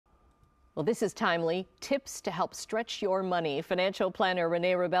Well, this is timely. Tips to help stretch your money. Financial planner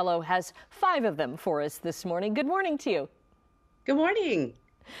Renee Rebelo has 5 of them for us this morning. Good morning to you. Good morning.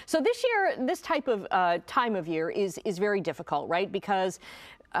 So this year, this type of time of year is very difficult, right? Because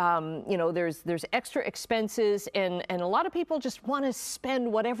there's extra expenses, and a lot of people just want to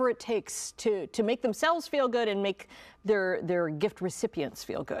spend whatever it takes to make themselves feel good and make their gift recipients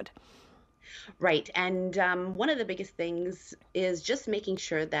feel good. Right. And one of the biggest things is just making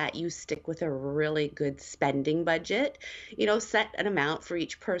sure that you stick with a really good spending budget. Set an amount for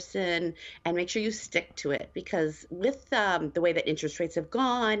each person and make sure you stick to it, because with the way that interest rates have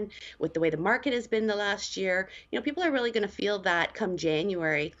gone, with the way the market has been the last year, people are really going to feel that come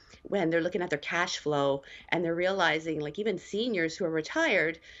January when they're looking at their cash flow and they're realizing, like even seniors who are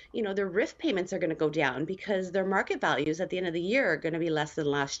retired, their RIF payments are going to go down because their market values at the end of the year are going to be less than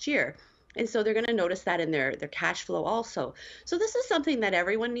last year. And so they're going to notice that in their cash flow also. So this is something that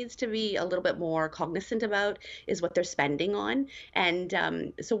everyone needs to be a little bit more cognizant about, is what they're spending on.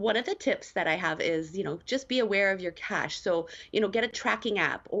 And so one of the tips that I have is, just be aware of your cash. So, get a tracking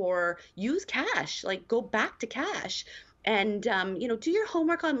app or use cash, like go back to cash. And, do your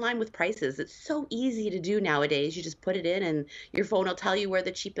homework online with prices. It's so easy to do nowadays. You just put it in and your phone will tell you where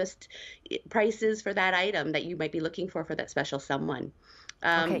the cheapest price is for that item that you might be looking for that special someone.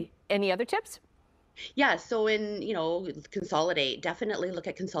 Okay. Any other tips? Yeah, so consolidate, definitely look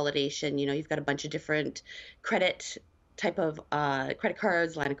at consolidation. You've got a bunch of different credit type of credit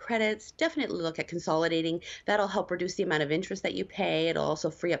cards, line of credits. Definitely look at consolidating. That'll help reduce the amount of interest that you pay. It'll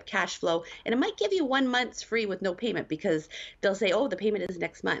also free up cash flow, and it might give you 1 month's free with no payment, because they'll say, oh, the payment is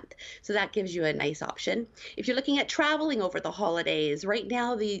next month. So that gives you a nice option. If you're looking at traveling over the holidays, right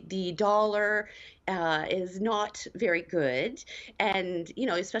now the dollar is not very good, and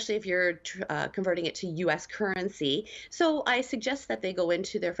especially if you're converting it to U.S. currency. So I suggest that they go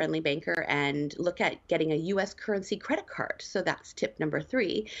into their friendly banker and look at getting a U.S. currency credit card. So that's tip number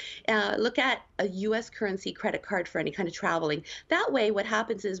 3. Look at a U.S. currency credit card for any kind of traveling. That way, what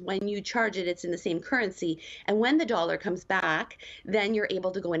happens is when you charge it, it's in the same currency, and when the dollar comes back, then you're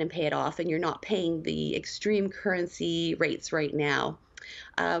able to go in and pay it off, and you're not paying the extreme currency rates right now.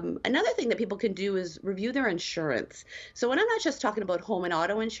 Another thing that people can do is review their insurance. So when I'm not just talking about home and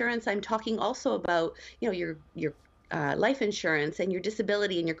auto insurance, I'm talking also about, your life insurance and your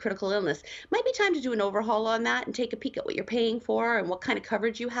disability and your critical illness. Might be time to do an overhaul on that and take a peek at what you're paying for and what kind of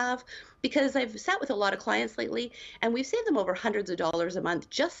coverage you have. Because I've sat with a lot of clients lately, and we've saved them over hundreds of dollars a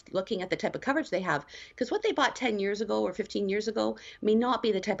month just looking at the type of coverage they have. Because what they bought 10 years ago or 15 years ago may not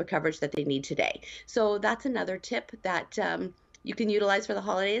be the type of coverage that they need today. So that's another tip that you can utilize for the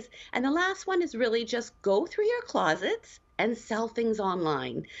holidays. And the last one is really just go through your closets and sell things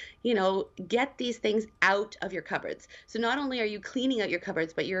online. Get these things out of your cupboards. So not only are you cleaning out your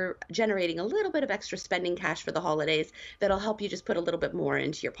cupboards, but you're generating a little bit of extra spending cash for the holidays that'll help you just put a little bit more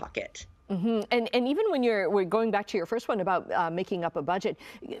into your pocket. Mm-hmm. And even when we're going back to your first one about making up a budget,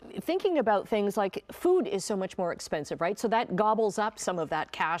 thinking about things like food is so much more expensive, right? So that gobbles up some of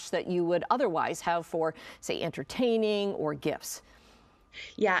that cash that you would otherwise have for, say, entertaining or gifts.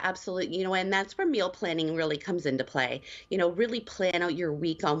 Yeah, absolutely. And that's where meal planning really comes into play. Really plan out your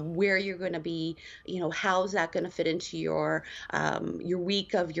week on where you're going to be. How's that going to fit into your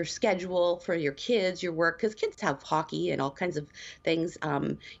week of your schedule for your kids, your work, because kids have hockey and all kinds of things.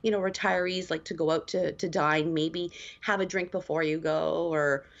 Retirees like to go out to dine, maybe have a drink before you go,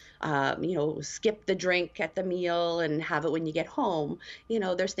 or skip the drink at the meal and have it when you get home.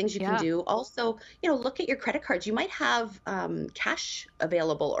 There's things you can do. Also, look at your credit cards. You might have cash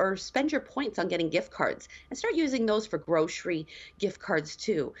available, or spend your points on getting gift cards and start using those for grocery gift cards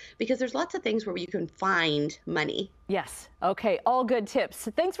too, because there's lots of things where you can find money. Yes. Okay. All good tips.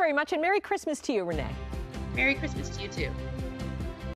 Thanks very much, and Merry Christmas to you, Renee. Merry Christmas to you too.